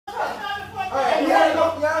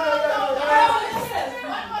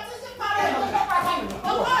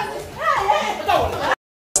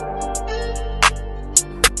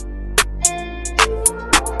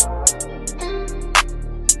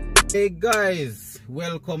Hey guys,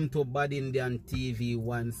 welcome to Bad Indian TV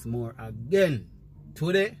once more again.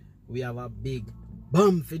 Today we have a big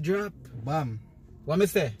bomb for drop. Bomb. What me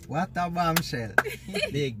say? What a bombshell.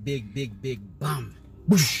 big bomb.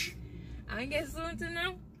 Boosh. I guess soon to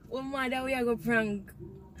know what mother we are go prank.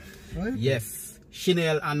 What? Yes,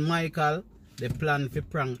 Chanel and Michael, they plan to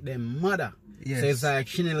prank them mother. Yes. So it's like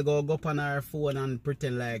Chanel go up on her phone and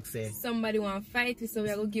pretend like say Somebody want to fight, so we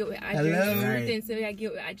are going to give with address. Hello? Pretend so we are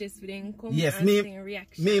give with address for them come yes, and see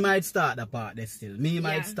reaction. me might start the part there still. Me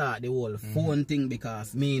might Yeah. start the whole phone thing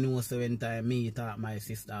because me know so when time me talk my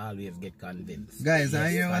sister always get convinced. Guys,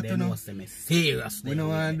 I hear what they to know. say me seriously. We don't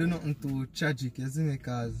want to do nothing too tragic, you see me,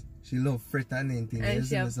 because she love fret and anything. And You she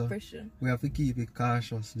see me, have so pressure. we have to keep it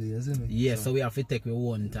cautiously, you see me? Yeah, so we have to take it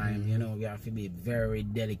one time, you know, we have to be very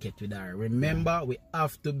delicate with her. Remember, we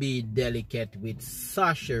have to be delicate with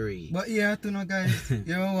Sashery. But you have to know, guys, you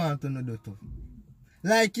don't want to know the too.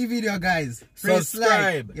 Like the video, guys. Press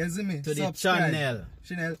Subscribe like, you see me? to the Subscribe. channel.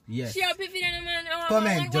 Chanel. Yes. Share up if you don't man.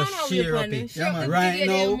 Comment, Just share up it. Yeah, man. Right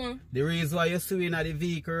now, the reason why you're seeing at the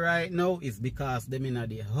vehicle right now is because them in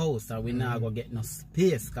the house and we not gonna get no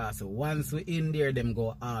space, cause once we in there, them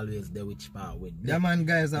go always the which part with them. Yeah, man,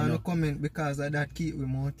 guys, I You want know? to comment because of that keep we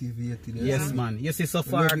motivated. you Yes, see me? man. You see, so love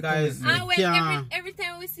far, the guys, comment. And we when can't. every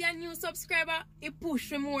time we see a new subscriber, it push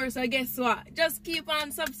for more. So guess what? Just keep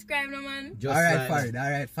on subscribing, man. Just Alright, like- Farid,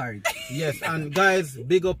 alright, Farid. Yes, and guys,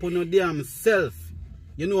 big up on your damn self.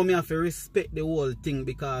 You know me have to respect the whole thing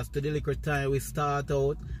because to the little time we start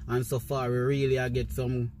out and so far we really get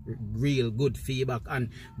some real good feedback and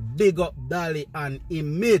big up Dolly and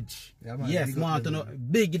Image. Yeah, man, yes, big up want to them, know,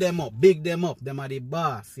 big them up. Them are the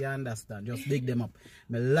boss, you understand? Just big them up.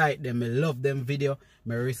 Me like them, me love them video,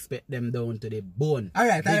 me respect them down to the bone.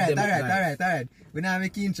 Alright, Big them up, guys. alright. We not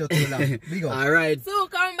making intro too long. Big up. Alright. So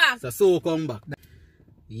come back. So come back.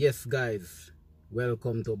 Yes, guys,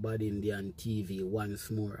 welcome to Bad Indian TV once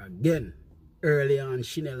more again. Earlier on,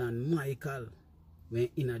 Chanel and Michael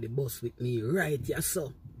went in at the bus with me right here,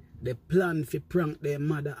 so they plan to prank their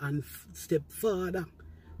mother and stepfather.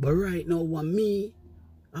 But right now, what me,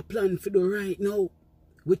 I plan to do right now,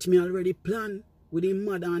 which me already plan with the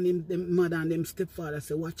mother and them stepfather.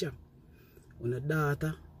 Say, watch out, when the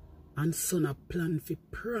daughter and son a plan to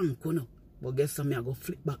prank, you know. But guess what, me I go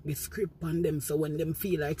flip back the script on them, so when them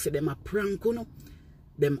feel like say them a prank, you know,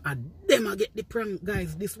 them a get the prank,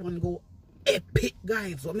 guys. This one go epic,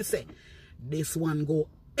 guys. What me say? This one go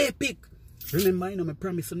epic. Remember, you know, me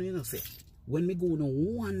promise you know, say when me go on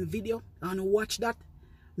one video and watch that,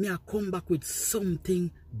 me I come back with something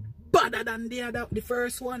better than the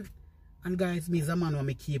first one. And guys, me is a man when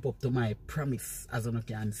me keep up to my promise, as you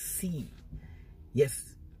can see.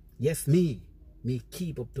 Yes, me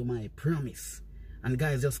keep up to my promise. And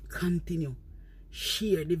guys, just continue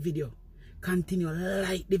share the video, continue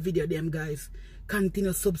like the video, them guys,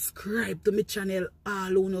 continue subscribe to my channel. All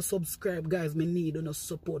who no subscribe, guys, me need no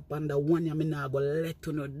support. Panda one ya me not go let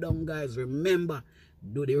you know down, guys. Remember,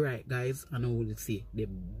 do the right, guys, and I will see the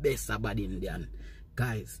best about Indian.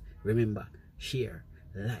 Guys, remember, share,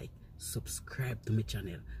 like, subscribe to my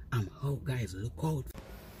channel. I'm out, guys. Look out.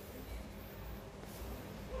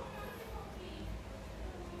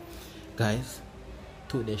 Guys,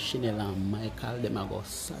 to the Chanel and Michael, them I go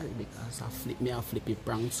sorry because I flip a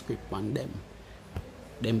prank script on them.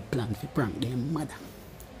 Them plan to prank them mother.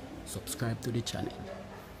 Subscribe to the channel.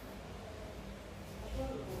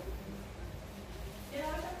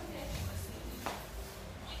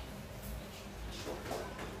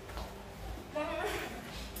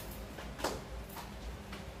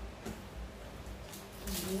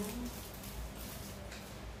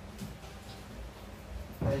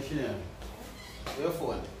 Hey Chanel, your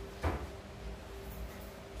phone.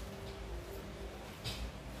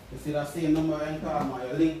 You see that same number in car,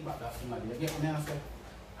 you link back that somebody. You get me answer?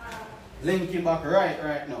 Link him back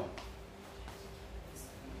right now.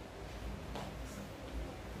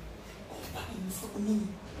 Go back in front of me.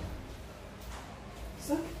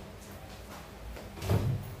 Sir?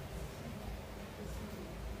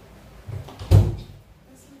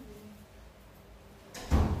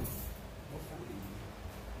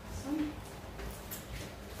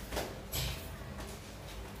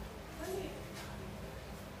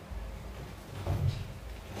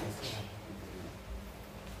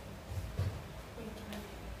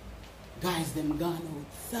 Guys, them gone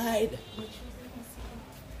outside.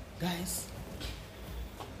 Guys.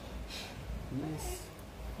 Nice.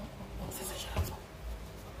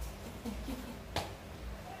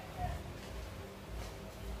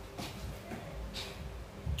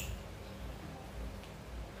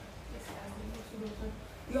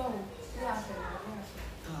 Yo, yeah.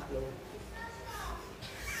 Talk loud.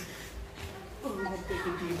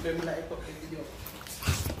 shake the teeth, them like up the video.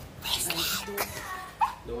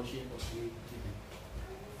 Don't shake up the teeth.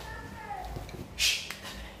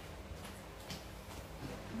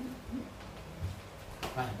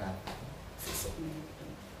 My God.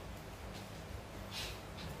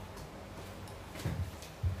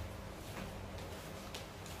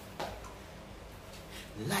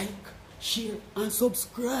 Like, share, and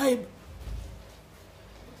subscribe.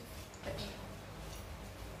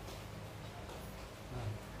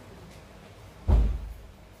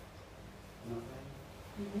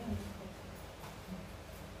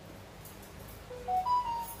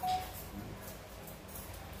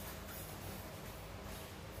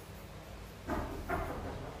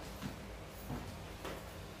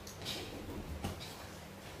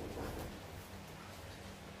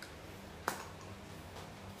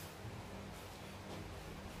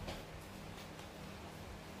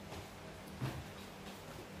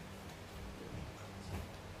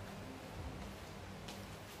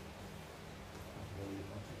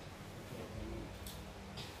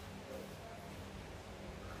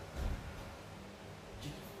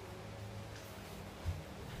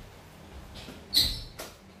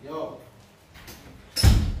 Yo.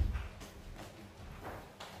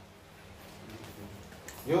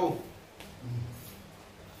 Yo.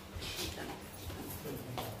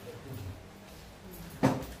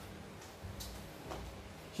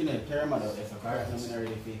 She need care mother there, so car I'm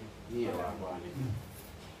ready for year walk on it.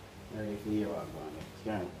 Ready for year walk on it. She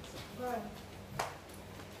can't. Go ahead.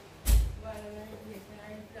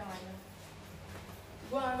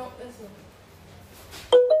 Go on up this one.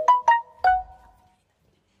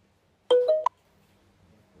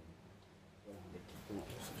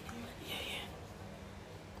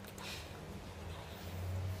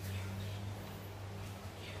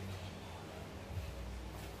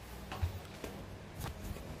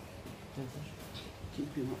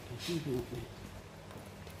 Keep him up there, keep him up there.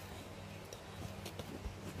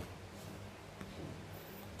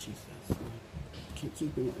 Jesus, man. Keep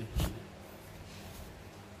him up there.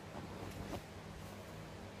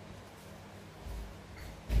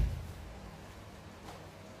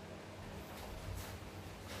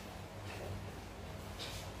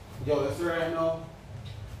 Yo, that's right now.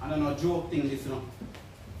 I don't know joke thing this, you know.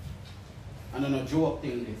 I don't know joke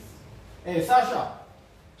thing this. Hey, Sasha.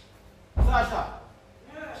 Sasha.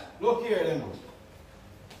 Yeah. Look here, then.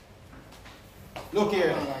 Look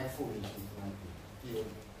here.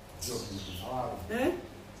 Eh?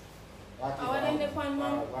 I want in the pan,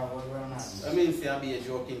 man. I mean, say I be a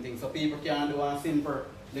joking thing, so people can do a simple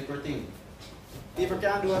little thing. People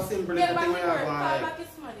can do a simple little thing when you're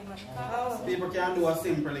going. People can do a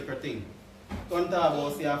simple little thing. Don't talk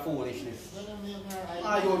about say a foolishness.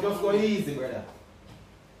 You just go easy, brother.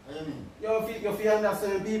 You feel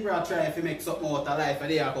understand people are trying to make something out of life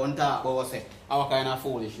and they are going to talk about say what kind of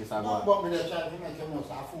foolishness are going. But me they try to make you know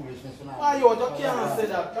some foolishness. You can't say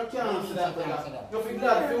that. You can't say that, brother. You feel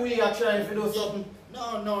glad if we are trying to do something.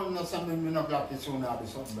 No, something me not glad to soon I'll be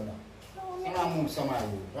something, brother. Don't move somewhere,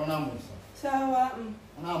 you. Don't move somewhere. So what?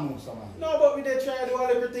 Move somewhere. No, but we they try to do all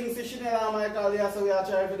the things for Chanel and Michael here, so we are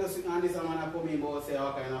trying to do something and this man come in about say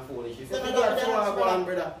what kind of foolishness. So that's what I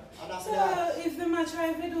brother. So if the man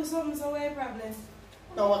trying to do something, so what problem?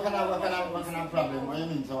 No, what kind of problem? What do you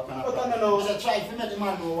mean? So what kind of problem? No. They try to make the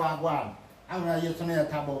man know what go on. I'm going to hear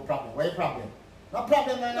to talk about problem. What is problem? No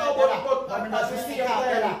problem, man. No, but at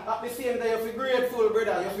the same time, you feel grateful,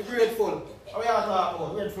 brother. You feel grateful. How you talk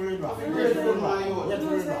about? Grateful, brother. Grateful, man.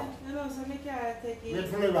 No, so me can't take it.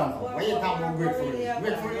 Grateful, brother. What you talk about grateful?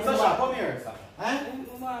 Grateful, Sasha, come here, sir.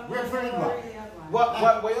 Grateful,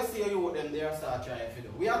 brother. What you see you them there start trying to do?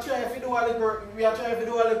 We are trying to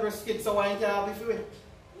do a little skit so I can be free.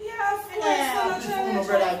 Yeah, of course. No,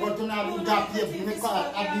 brother, but to now do that pay, me call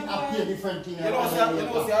I pay different thing. You know, see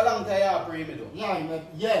a long time you pray me though.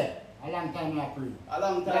 Yeah, a long time I pray. A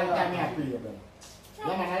long time I pray, brother. Yeah,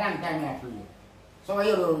 man, a long time I pray. So what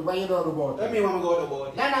you do about it? Let me want to go to board.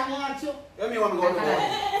 Let me answer you. Let me want to go to board.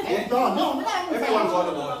 No, let me want to go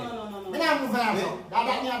to board. Me not move on, so.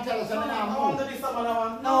 That me and tell us, me not move. I want to do something I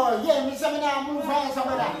want. No, yeah, me say me not move on, so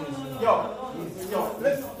brother. Yo,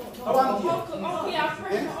 let's. I want you.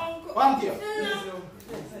 Uncle. Want you.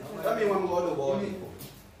 Let me want to go to board.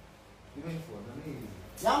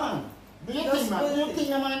 Yeah, man. Do you think, man? Do you think,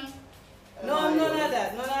 man? No, none of that.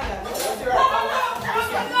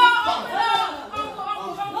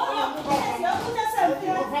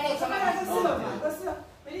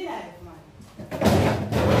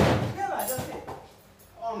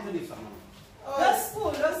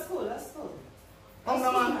 That's cool. Come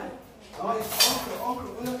on, man. Uncle,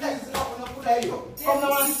 Hey, come now,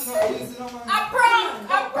 man. A prank.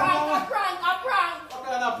 What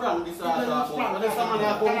kind of prank this are talking about? There's someone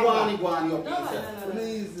that come go on your piece.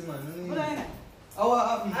 Easy, man.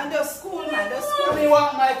 And the school, man. The Tell school. me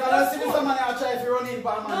what, Michael, let's see if someone else try to run in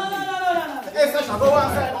for a man. Hey, Sasha, go one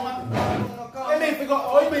side, man. Hey, me if you go,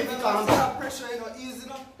 oh, you make it calm down. Pressure, you know, easy,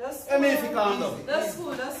 no? Hey, me if you calm down. The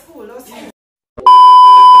school.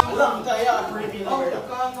 A long time, yeah, I'm pretty Oh, good.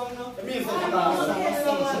 calm down, no? It means that you calm down.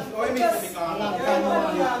 Oh, you make it calm down.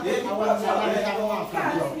 I want to have one from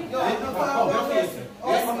you. Your face.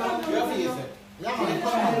 Your face. Yeah, man,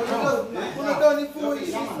 come on. You're done it for you.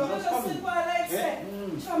 Yeah, man, just come in.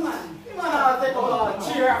 Come on. You man, take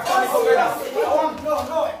a cheer after the cover that. I want, no,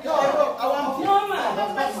 I want you. No, man.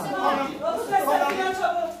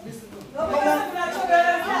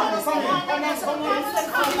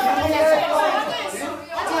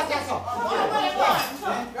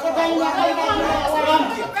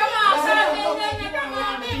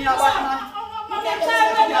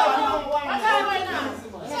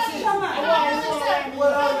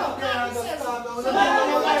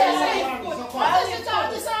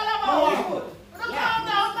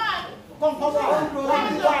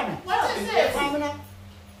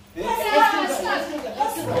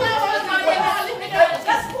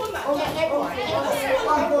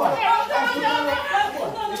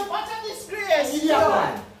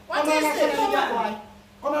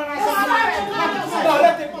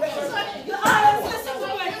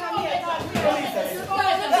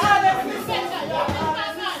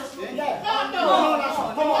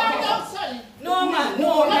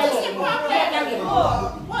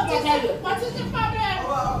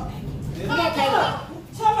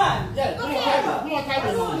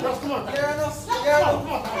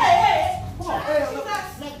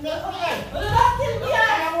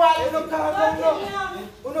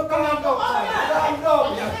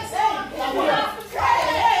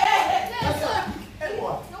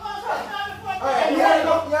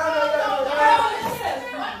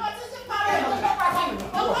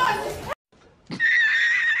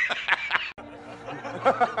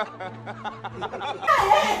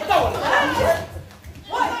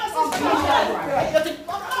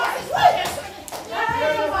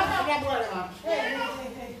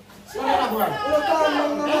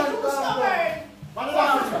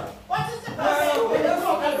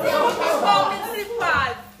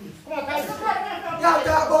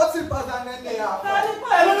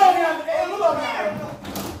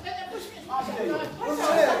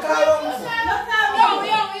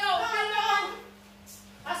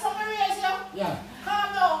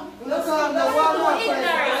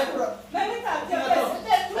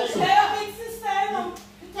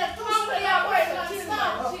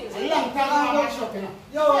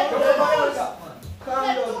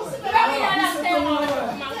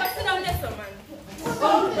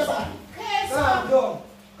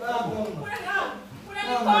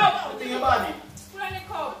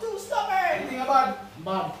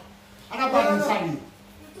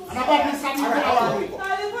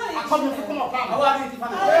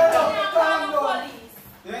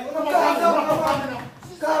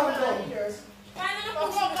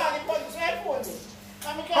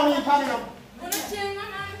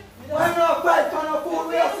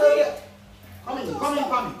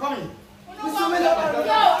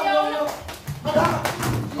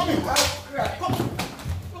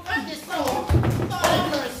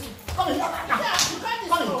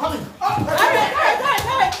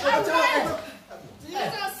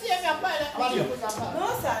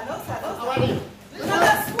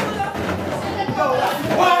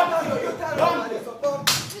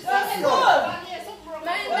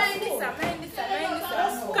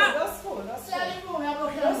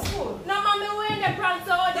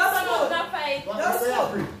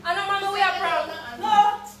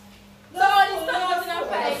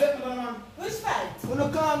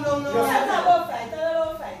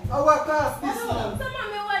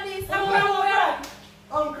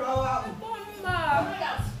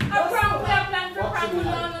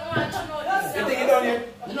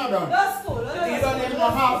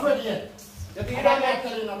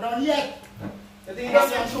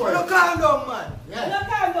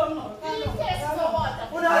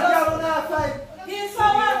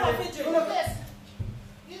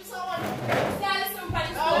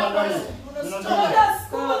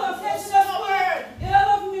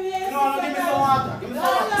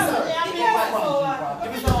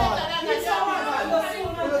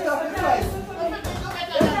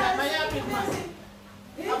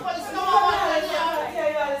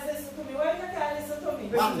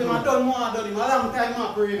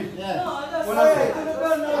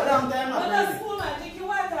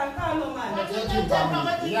 from no man. Get your drink from me.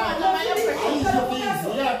 Yeah. I ease your fees.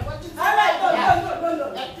 Yeah. Alright, go.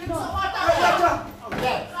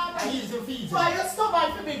 Yeah. I ease your fees. Why you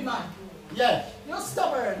stubborn for big man? Yeah. You're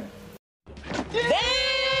stubborn.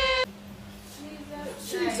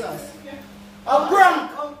 Jesus. A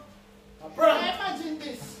prank. A prank. Imagine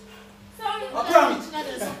this. So A prank. we no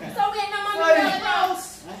Sorry. money.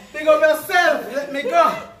 Pick up yourself. Let me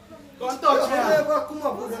go. Don't touch me. Come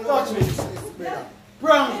up with Touch me.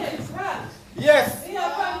 Prank. Yes.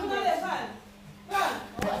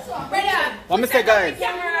 Brother. What me say, guys?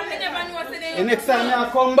 Camera, me never know what's in The next time I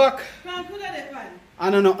come back, I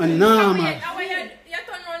don't know normal. You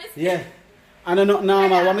turn round this. Yeah. I don't know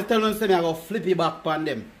normal. What me tell them, say me I go flip it back on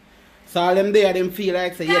them. So all them there, them feel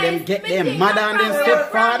like say, yeah, them get them mother and them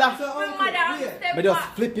stepfather. But just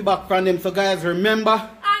flip it back from them. So guys, remember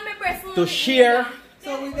to share,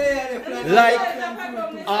 like,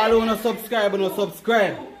 all who no subscribe, no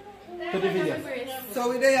subscribe to the video. So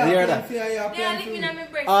we there. You hear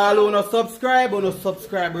that? All who no subscribe, who no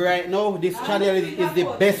subscribe right now. This channel is the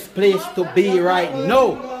best place to be right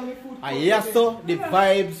now. And yes, so the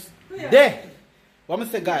vibes there. What me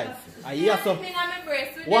say, guys? And yes, so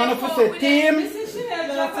one of us say team.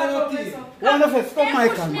 One of us stop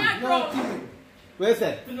Michael, man. No team. Where is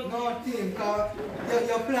it? No team. Cause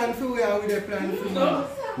your plan for where with the plan for me.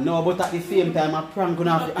 No, but at the same time, a prank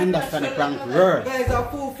gonna have to understand the prank word. Guys, a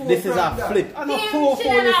fool. This is a flip. I know four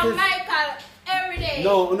this is. Michael every day.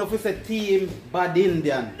 No, enough is a team bad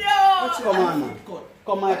Indian. No. Come on, man.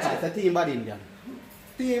 Come Michael, it's a team bad Indian.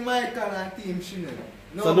 Team Michael and Team Chanel.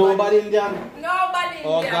 So no bad Indian? Nobody Indian.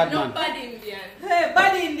 Oh, God, man. Nobody Indian. Hey,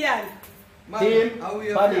 bad Indian. Team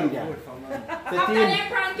bad Indian. The After team, they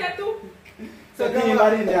prank you too. the team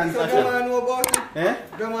bad Indian. So Sasha. grandma know about it? Eh?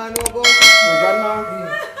 Grandma know about it? No, grandma?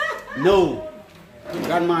 No.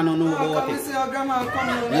 Grandma no know about Come it. see how grandma come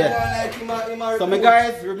down Yeah. like him a So my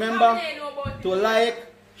guys, remember to like,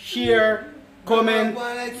 share, comment,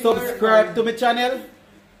 subscribe to my channel.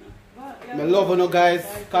 I love you guys.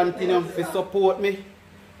 Continue to support me.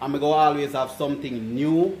 And I go always have something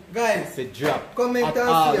new Guys, to drop comment at and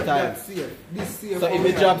all save that times. save. This save. So if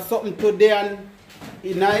you drop something today and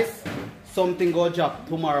it's nice, something go drop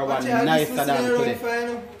tomorrow and nicer than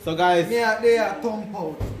today. So guys, Me out there thump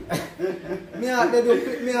out. Me out there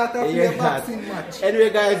me out there play yeah, boxing match. anyway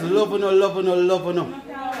guys, love you, love you, love you.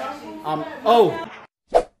 I'm out.